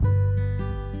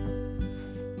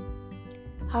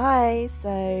Hi,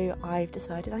 so I've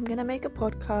decided I'm going to make a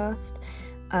podcast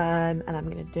and I'm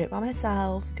going to do it by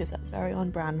myself because that's very on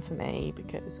brand for me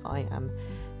because I am,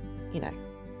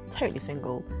 totally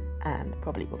single and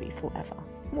probably will be forever.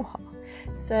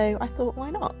 So I thought, why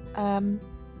not? One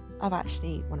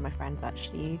of my friends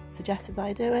actually suggested that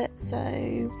I do it,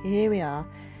 so here we are.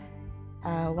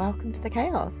 Welcome to the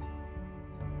chaos.